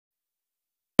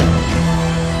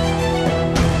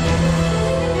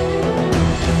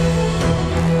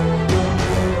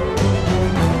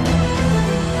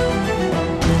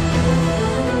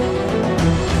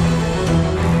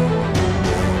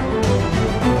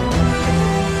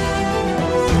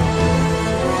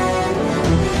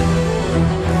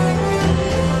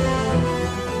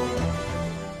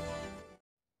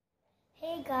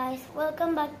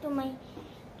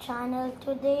channel.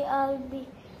 Today I'll be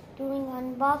doing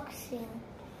unboxing.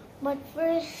 But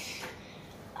first,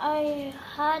 I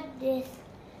had this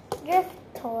drift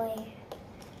toy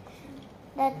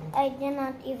that I did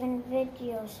not even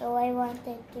video, so I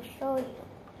wanted to show you.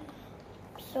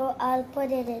 So I'll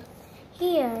put it in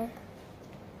here.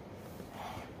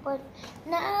 But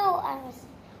now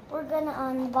we're gonna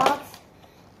unbox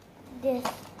this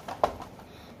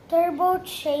turbo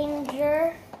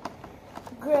changer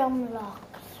Grimlock.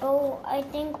 So I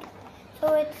think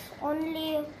it's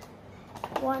only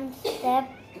one step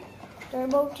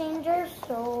turbo changer.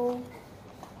 So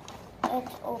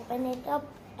let's open it up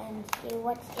and see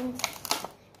what's inside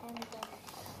and let's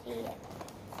see it.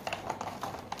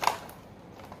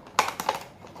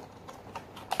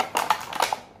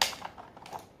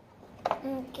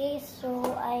 Okay, so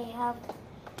I have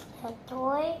the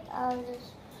toy. I'll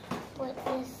just put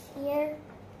this here.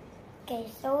 Okay,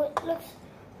 so it looks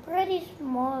pretty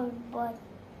small, but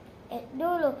it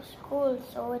looks cool.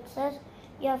 So it says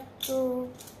you have to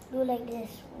do like this.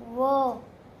 Whoa!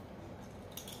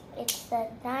 It's a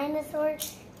dinosaur.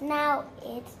 Now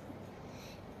it's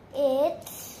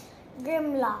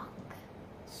Grimlock.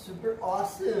 Super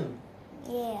awesome.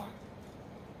 Yeah.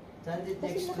 Stand it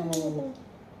next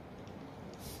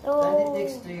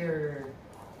to your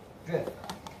drift.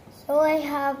 So I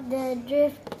have the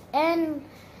drift and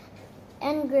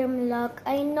Grimlock.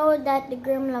 I know that the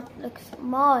Grimlock looks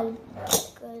small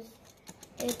because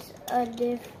it's on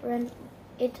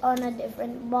a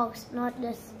different box, not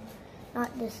the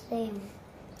same.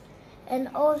 And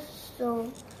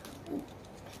also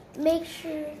make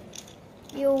sure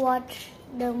you watch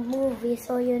the movie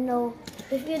so you know.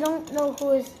 If you don't know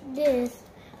who is this,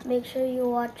 make sure you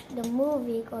watch the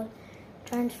movie called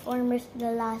Transformers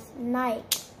The Last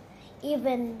Night.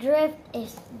 Even Drift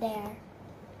is there.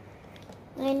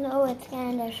 I know it's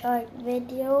kind of short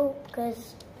video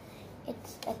because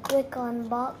it's a quick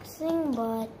unboxing,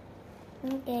 but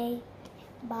okay.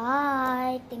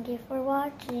 Bye. Thank you for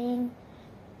watching.